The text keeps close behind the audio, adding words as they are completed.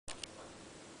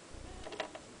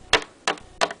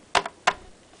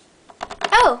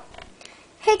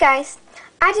Hey guys,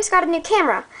 I just got a new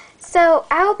camera, so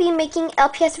I will be making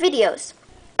LPS videos.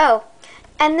 Oh,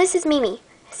 and this is Mimi.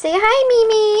 Say hi,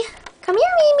 Mimi. Come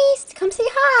here, Mimi. Come say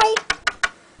hi.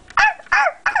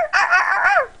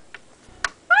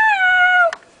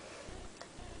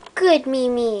 Good,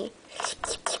 Mimi.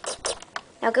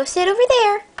 Now go sit over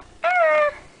there.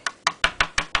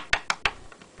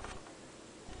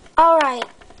 Alright,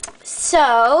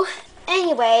 so,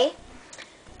 anyway,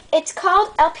 it's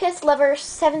called LPS Lover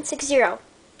 760.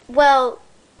 Well,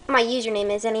 my username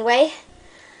is anyway.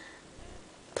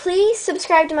 Please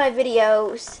subscribe to my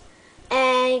videos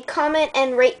and comment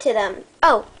and rate to them.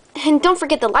 Oh, and don't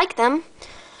forget to like them.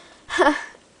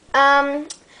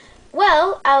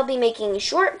 Well, I'll be making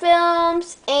short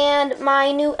films and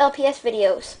my new LPS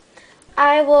videos.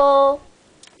 I will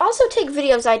also take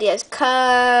videos ideas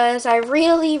because I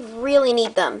really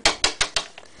need them.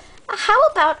 How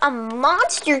about a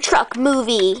monster truck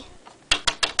movie?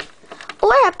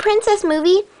 Or a princess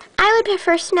movie? I would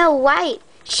prefer Snow White.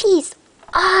 She's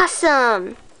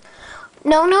awesome.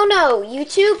 No. You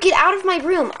two, get out of my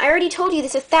room. I already told you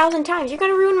this 1,000 times. You're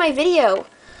going to ruin my video.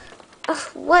 Ugh,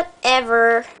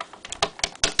 whatever.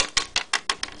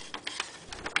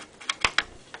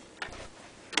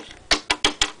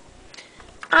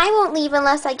 I won't leave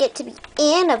unless I get to be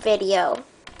in a video.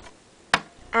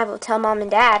 I will tell Mom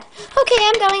and Dad. Okay,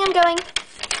 I'm going.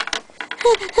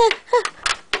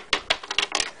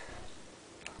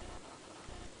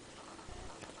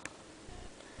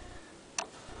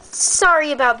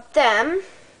 Sorry about them.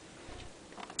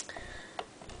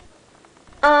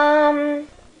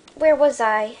 Where was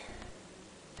I?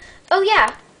 Oh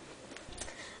yeah.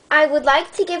 I would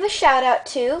like to give a shout out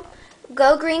to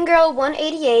Go Green Girl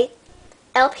 188,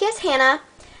 LPS Hannah,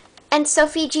 and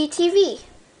Sophie GTV.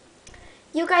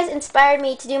 You guys inspired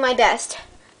me to do my best.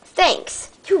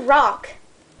 Thanks. You rock.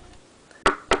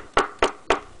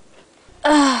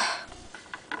 Ugh.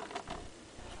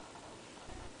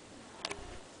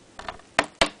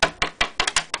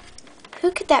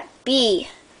 Who could that be?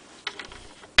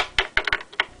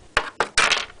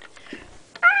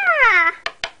 Ah!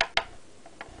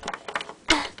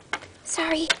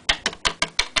 Sorry.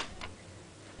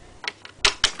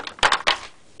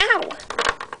 Ow!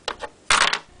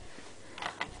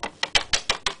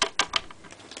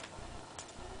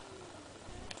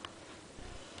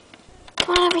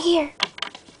 Come on over here.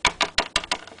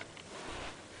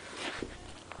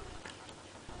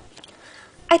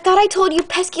 I thought I told you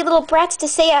pesky little brats to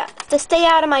stay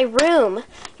out of my room.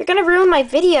 You're gonna ruin my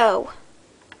video.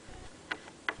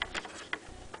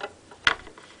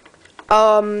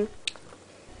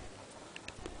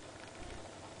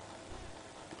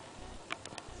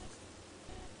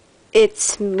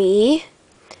 It's me,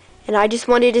 and I just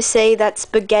wanted to say that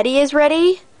spaghetti is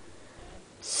ready,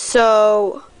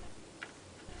 so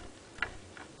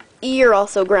you're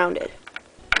also grounded.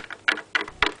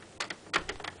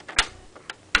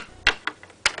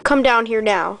 Come down here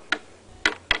now.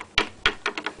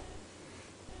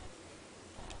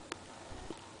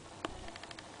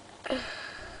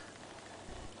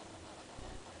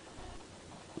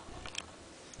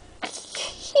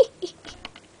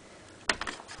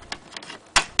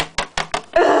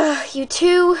 You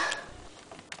two.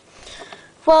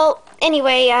 Well,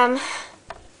 anyway,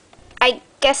 I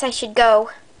guess I should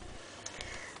go.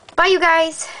 Bye, you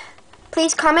guys.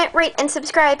 Please comment, rate, and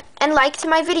subscribe, and like to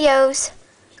my videos.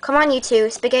 Come on, you two.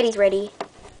 Spaghetti's ready.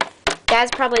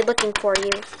 Dad's probably looking for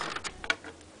you.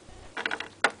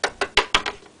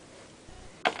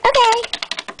 Okay.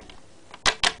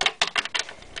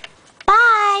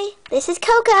 Bye. This is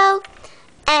Coco.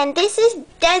 And this is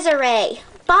Desiree.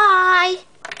 Bye.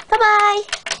 Bye-bye.